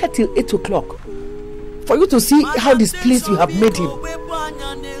he waited till 8 o'clock. For you to see how displeased you have made him.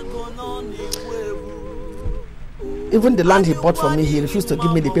 Even the land he bought for me, he refused to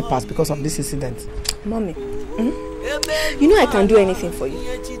give me the papers because of this incident. Mommy, you know I can do anything for you.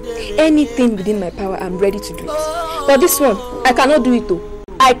 Anything within my power, I'm ready to do it. But this one, I cannot do it though.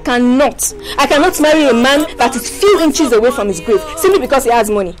 I cannot marry a man that is few inches away from his grave simply because he has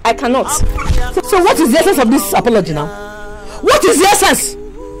money. I cannot. So what is the essence of this apology now? What is the essence?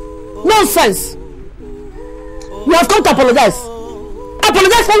 Nonsense! You have come to apologize.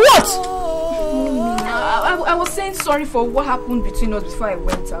 Apologize for what? I was saying sorry for what happened between us before I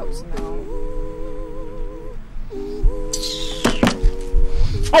went out now.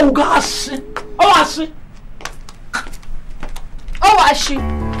 Oh gosh! Oh Ashi! Oh Ashi!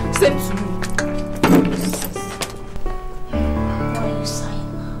 Same to me. What are you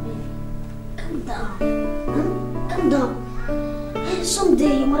saying now? Calm down. Calm down.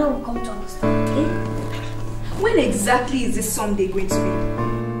 Someday your mother will come to understand, okay? When exactly is this someday going to be?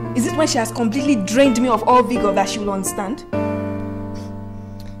 Is it when she has completely drained me of all vigor that she will understand?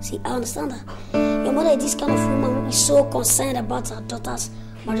 See, I understand that. Your mother is this kind of woman who is so concerned about her daughter's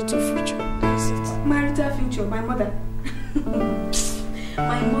marital future. That's it. Marital future? My mother?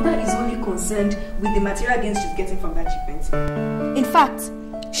 My mother is only concerned with the material gains she's getting from that cheap painting. In fact,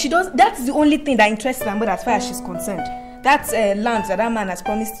 that's the only thing that interests my mother as far as she's concerned. That's land that man has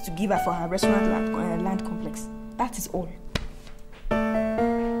promised to give her for her restaurant land complex. That is all.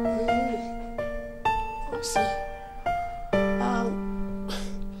 See,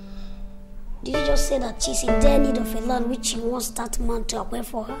 did you just say that she's in dire need of a land which she wants that man to acquire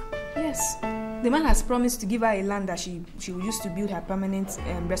for her? Yes. The man has promised to give her a land that she will use to build her permanent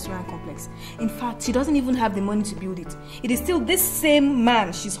restaurant complex. In fact, she doesn't even have the money to build it. It is still this same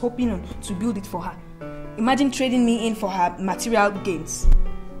man she's hoping on to build it for her. Imagine trading me in for her material gains.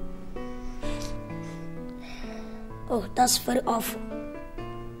 Oh, that's very awful.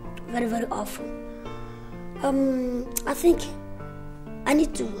 Very, very awful. I think I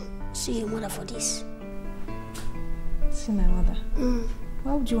need to see your mother for this. See my mother?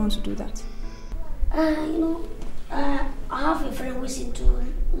 Why would you want to do that? I have a friend who is into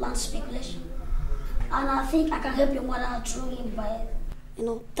land speculation. And I think I can help your mother through him by,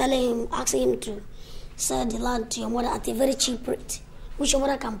 telling him, asking him to sell the land to your mother at a very cheap rate, which your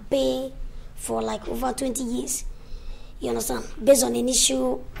mother can pay for like over 20 years. You understand? Based on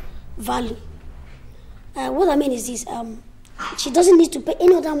initial value. What I mean is this, she doesn't need to pay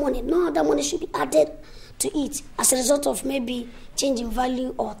any other money. No other money should be added to it as a result of maybe change in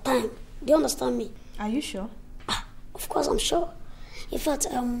value or time. Do you understand me? Are you sure? Of course I'm sure. In fact,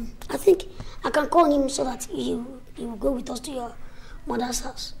 I think I can call him so that he will go with us to your mother's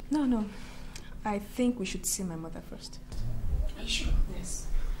house. No. I think we should see my mother first. Are you sure? Yes.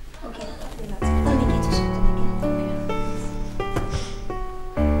 Okay. Let me get you something again.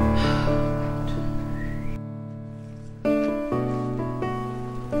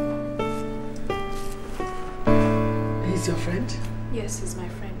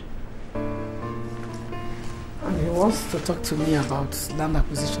 And he wants to talk to me about land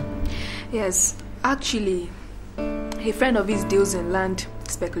acquisition. Yes, actually, a friend of his deals in land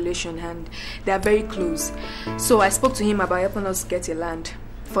speculation and they are very close. So I spoke to him about helping us get a land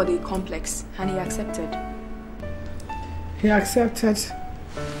for the complex and he accepted. He accepted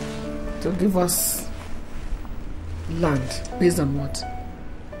to give us land based on what?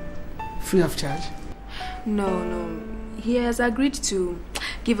 Free of charge? No. He has agreed to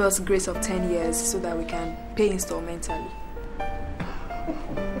give us grace of 10 years so that we can pay installmentally.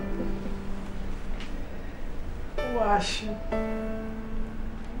 Wash.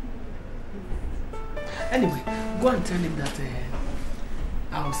 Anyway, go and tell him that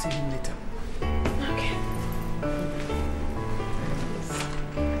I'll see him later. Okay.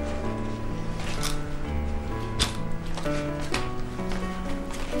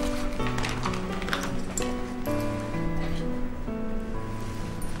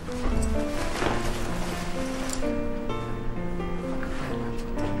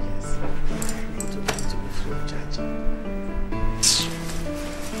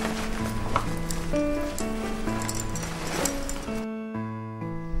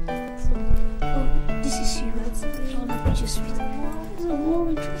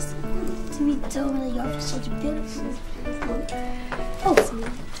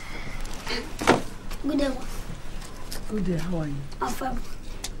 Good day, how are you? I'm fine.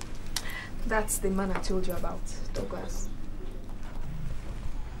 That's the man I told you about, Douglas.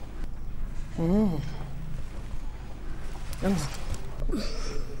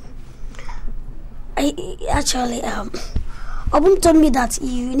 Actually, Obum told me that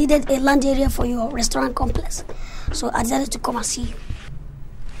you needed a land area for your restaurant complex. So I decided to come and see you.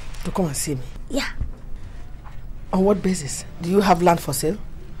 To come and see me? Yeah. On what basis? Do you have land for sale?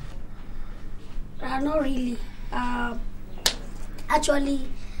 Not really. Actually,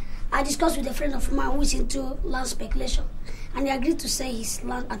 I discussed with a friend of mine who is into land speculation, and he agreed to sell his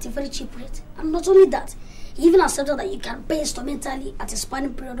land at a very cheap rate. And not only that, he even accepted that you can pay instrumentally at a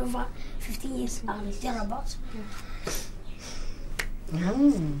spanning period over 15 years and thereabouts. Yeah.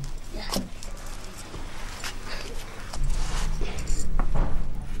 Yeah.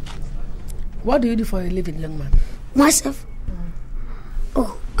 What do you do for a living, young man? Myself?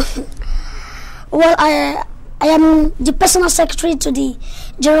 Oh. Well, I am the personal secretary to the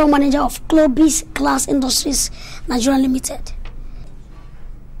general manager of Globis Glass Industries Nigeria Limited.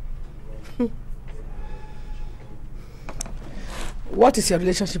 What is your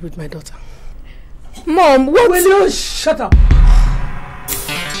relationship with my daughter? Mom, what? Will you shut up?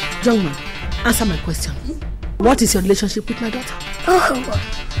 Young man, answer my question. What is your relationship with my daughter? Oh,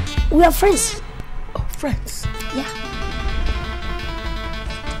 we are friends. Oh, friends? Yeah.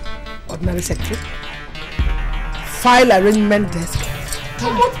 Ordinary secretary? File arrangement desk?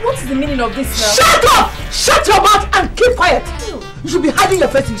 What is the meaning of this now? Shut up! Shut your mouth and keep quiet! You should be hiding your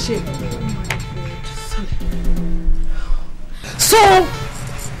face in shame. So,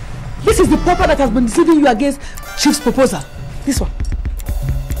 this is the paper that has been deceiving you against Chief's proposal. This one.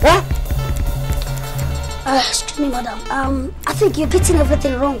 Huh? Excuse me, madam. I think you're getting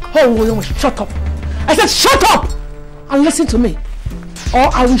everything wrong. Oh, shut up. I said shut up! And listen to me. Or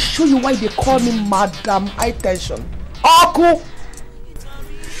I will show you why they call me Madam High Tension. Aku!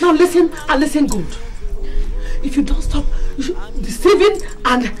 Now listen and listen good. If you don't stop deceiving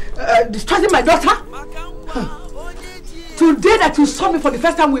and distressing my daughter, today that you saw me for the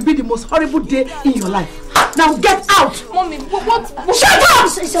first time will be the most horrible day in your life. Now get out! Mommy, what? Shut up!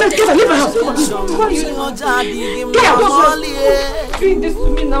 Leave my house. What are you doing? Get out! Doing this to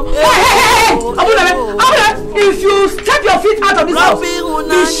me now. Hey! Abuna, if you step your feet out of this house, be sure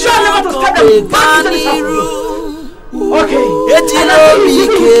never to step them back into this house. Okay.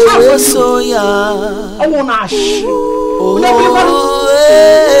 I wanna ash.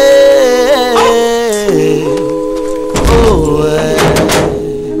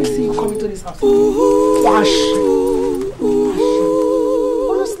 Let me see you come into this house. Wash.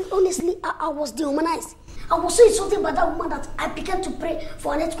 Honestly, I was dehumanized. I was so insulted by that woman that I began to pray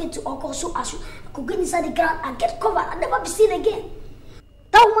for an earthquake to occur so as I could get inside the ground and get covered and never be seen again.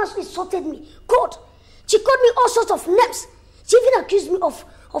 That woman insulted me. God, she called me all sorts of names. She even accused me of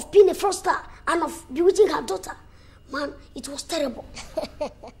being a fraudster and of bewitching her daughter. Man, it was terrible.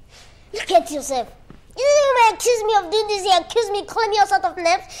 Look at yourself. You didn't even accuse me of doing this. You accuse me, calling me all sorts of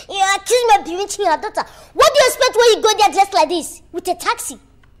names. You accuse me of bewitching her daughter. What do you expect when you go there dressed like this? With a taxi?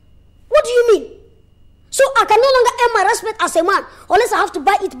 What do you mean? So I can no longer earn my respect as a man unless I have to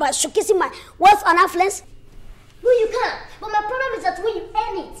buy it by showcasing my wealth and affluence? No, you can. But my problem is that when you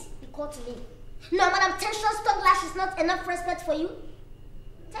earn it, you call to leave. No, Madam Tension, stock lash is not enough respect for you?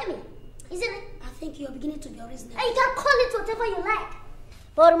 Tell me, isn't it? I think you're beginning to be unreasonable. And you can call it whatever you like.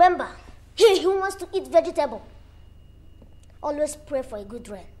 But remember, he who wants to eat vegetable, always pray for a good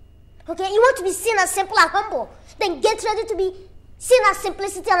rain. Okay? You want to be seen as simple and humble, then get ready to be seen as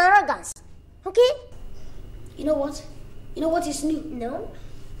simplicity and arrogance. Okay? You know what? You know what is new? No?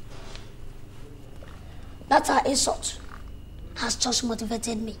 That's our insult has just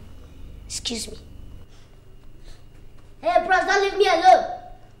motivated me. Excuse me. Hey, bros, don't leave me alone.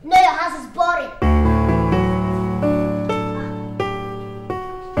 You know your house is boring.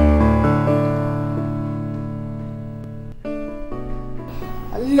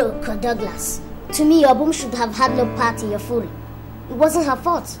 Look, Douglas. To me, your boom should have had no part in your fury. It wasn't her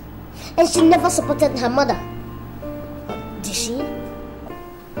fault. And she never supported her mother. Did she?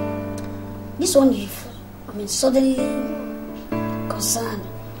 This one suddenly concerned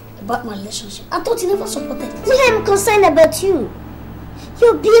about my relationship. I thought you never supported it. Me, I'm concerned about you.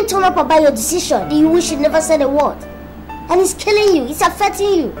 You're being torn up about your decision. You wish you never said a word. And it's killing you. It's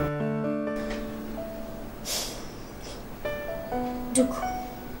affecting you. Duke,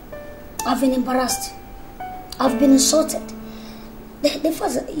 I've been embarrassed. I've been insulted. The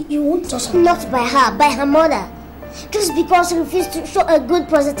first, you won't touch her. Not by her, by her mother. Just because you refuse to show a good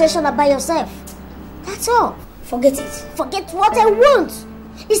presentation about yourself. That's all. Forget it. Forget what I want.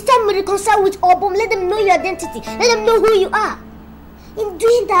 It's time we reconcile with Obum. Let them know your identity. Let them know who you are. In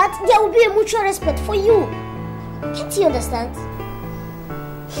doing that, there will be a mutual respect for you. Can't you understand?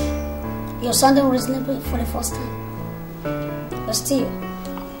 You're sounding reasonable for the first time. But still,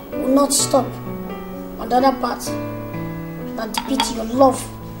 will not stop on the other part that depict your love.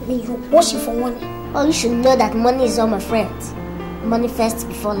 I mean, you worship for money. Oh, you should know that money is all my friends. Money first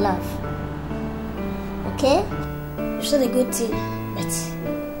before love. Okay? You said a good thing, but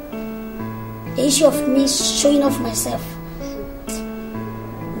the issue of me showing off myself.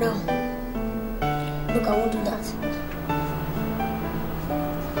 No. Look, I won't do that.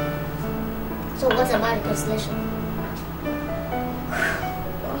 So what about reconciliation?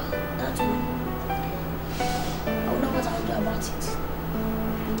 That one. I will know what I will do about it.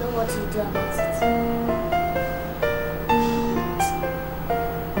 You know what you do about it?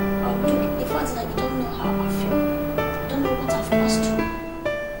 I'll do it. The fact is that you don't know how I feel. You don't know what I've passed through.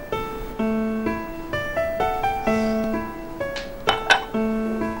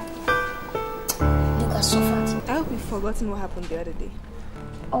 Look, I suffered. I hope you've forgotten what happened the other day.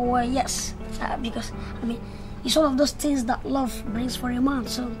 Oh, yes. Because, it's one of those things that love brings for a man,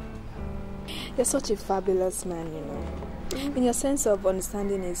 so... You're such a fabulous man, you know. And your sense of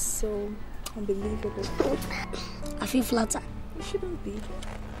understanding is so unbelievable. I feel flattered. You shouldn't be.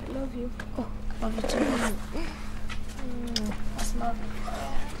 I love you. Oh, I love you too. That's love.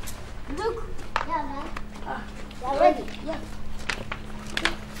 Look. Yeah, man. You're ready. Yeah.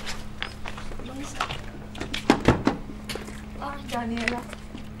 Oh, Daniela.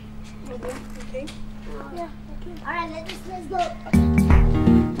 Okay? Yeah. Okay. Alright, let's go.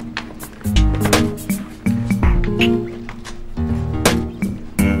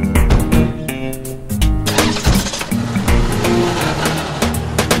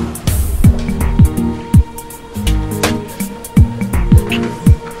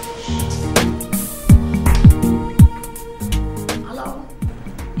 Hello?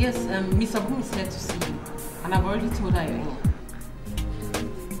 Yes, Miss Abum is here to see you. And I've already told her you're here.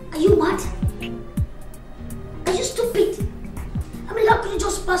 Are you mad? Are you stupid? How could you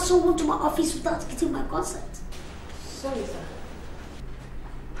just pass someone to my office without getting my consent? Sorry, sir.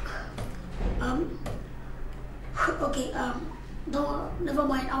 Okay, don't, never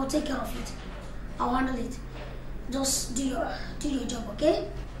mind, I'll take care of it. I'll handle it. Just do your job, okay?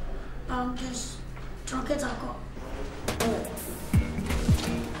 Just truncate our call.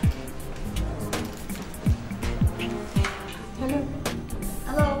 Hello.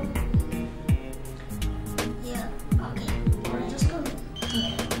 Hello? Yeah, okay. Alright, just come in.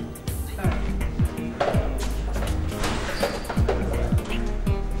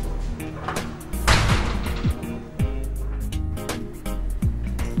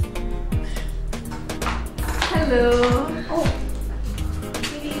 Hello. Oh.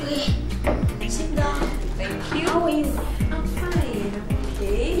 Sit down. Thank you. How are you? I'm fine.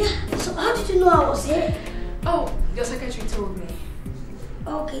 Okay. Yeah, so how did you know I was here? Oh, your secretary told me.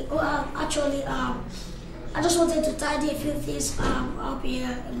 Okay, well, actually, I just wanted to tidy a few things up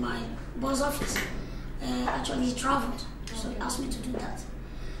here in my boss office. Actually, he traveled, so he asked me to do that.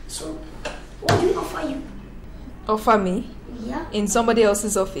 So, what do we offer you? Offer me? Yeah. In somebody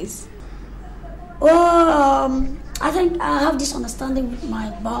else's office? Well, I think I have this understanding with my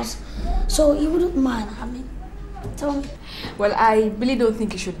boss, so he wouldn't mind. Tell me. Well, I really don't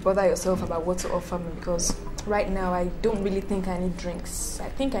think you should bother yourself about what to offer me because right now I don't really think I need drinks. I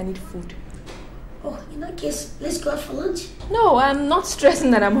think I need food. Oh, in that case, let's go out for lunch. No, I'm not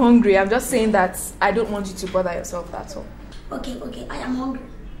stressing that I'm hungry. I'm just saying that I don't want you to bother yourself, that's all. Okay, I am hungry.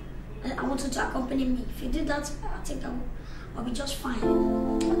 I want you to accompany me. If you do that, I think I'll be just fine.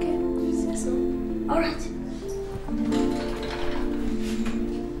 Okay, so. Alright.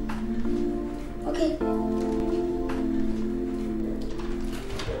 Okay.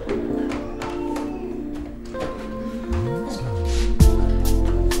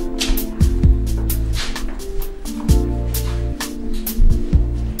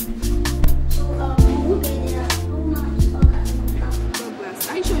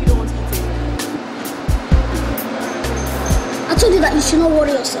 I told you that you should not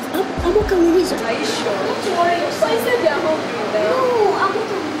worry yourself. I'm okay with this. Are you sure? Don't worry yourself. I said you're hungry now. No, I'm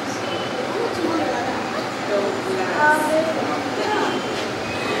okay with this. I'm not too worried about that.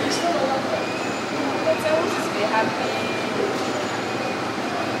 It's not a lot. But I want you to be happy.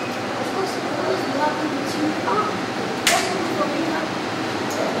 Of course, I'm always be happy with you. What's good for me now?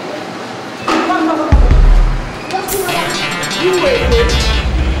 What's good for me? You wait.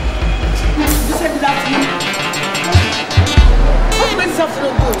 You said that to me. What makes yourself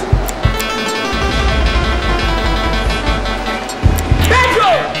feel good?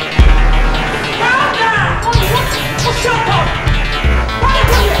 Pedro! Calm down! Oh, shut up! What are you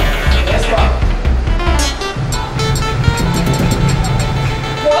doing? Yes, ma'am.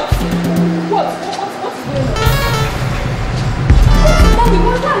 What's going on? Mommy,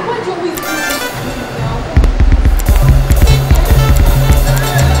 why do you always do this to me now?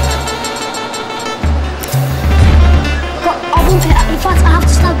 In fact, I have to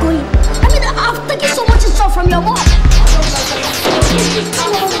start going. I mean, I've taken so much stuff from your mom. This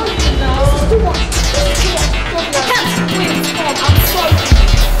is too much. I can't. Wait, Mom, I'm sorry.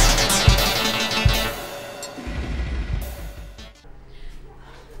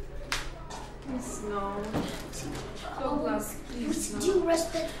 Please, no. Douglas, please, no. Do you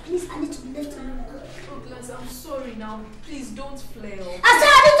respect? Please, I need to be left alone. Douglas, I'm sorry now. Please don't flail. I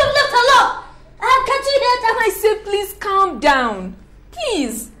said I need to be left alone. Can't you hear that? I said, please calm down.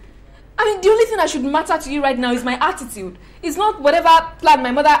 Please. I mean, the only thing that should matter to you right now is my attitude. It's not whatever plan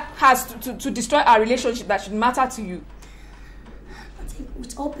my mother has to destroy our relationship that should matter to you. I think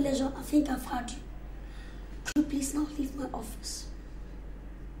with all pleasure, I think I've heard you. Could you please now leave my office?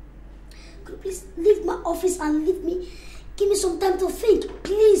 Could you please leave my office and leave me? Give me some time to think,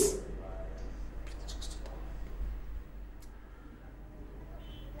 please.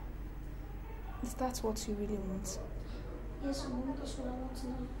 Is that what you really want? Yes, Mom, that's what I want to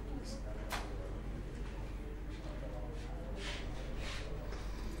know, please.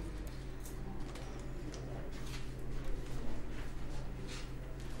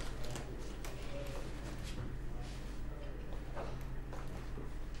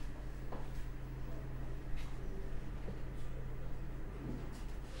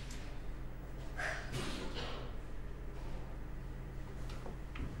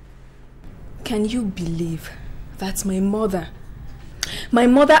 Can you believe that my mother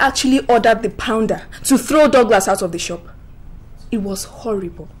actually ordered the pounder to throw Douglas out of the shop? It was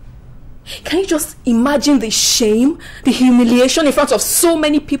horrible. Can you just imagine the shame, the humiliation in front of so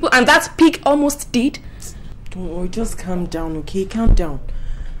many people, and that pig almost did? Don't worry, just calm down, okay? Calm down.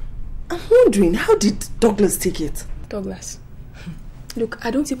 I'm wondering, how did Douglas take it? Douglas, look,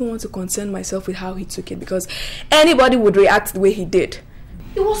 I don't even want to concern myself with how he took it because anybody would react the way he did.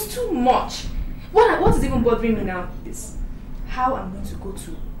 It was too much. What is even bothering me now is how I'm going to go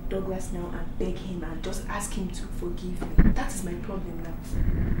to Douglas now and beg him and just ask him to forgive me. That is my problem now.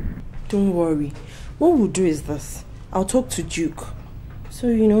 Don't worry. What we'll do is this. I'll talk to Duke. So,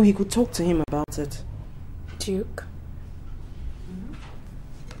 he could talk to him about it. Duke?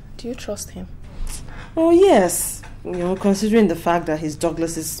 Do you trust him? Oh, yes. Considering the fact that he's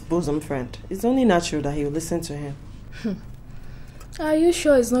Douglas's bosom friend, it's only natural that he'll listen to him. Are you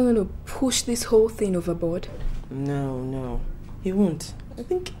sure he's not going to push this whole thing overboard? No. He won't. I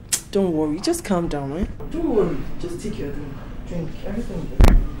think... Don't worry. Just calm down, right? Don't worry. Just take your drink. Everything will be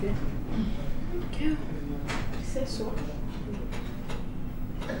okay? Okay. You say so.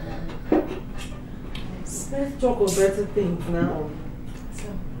 Let's talk of better things now. So,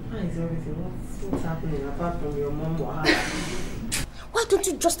 how is everything? What's happening apart from your mom or her? Why don't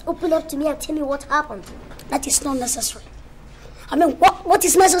you just open up to me and tell me what happened? That is not necessary. I mean, what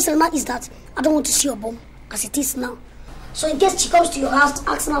is necessary now is that I don't want to see your mom as it is now. So in case she comes to your house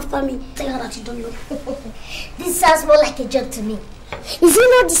asking after me, tell her that you don't know. This sounds more like a joke to me. Is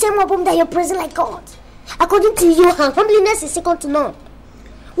it not the same album that you're praising like God? According to you, her humbleness is second to none.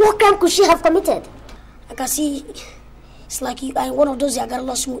 What crime could she have committed? I can see it's like you are one of those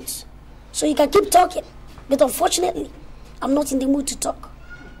Yagarlo smooths. So you can keep talking. But unfortunately, I'm not in the mood to talk.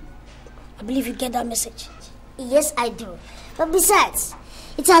 I believe you get that message. Yes, I do. But besides,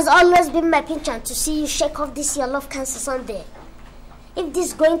 it has always been my penchant to see you shake off this your love cancer someday. If this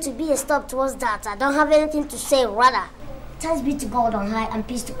is going to be a stop towards that, I don't have anything to say, rather. Thanks be to God on high and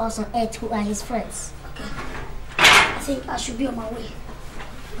peace to us on earth who are his friends. Okay. I think I should be on my way.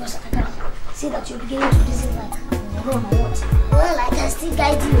 Because I can see that you're beginning to reason like, I don't know what. Well, I can still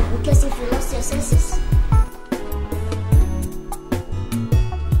guide you in case if you lost your senses.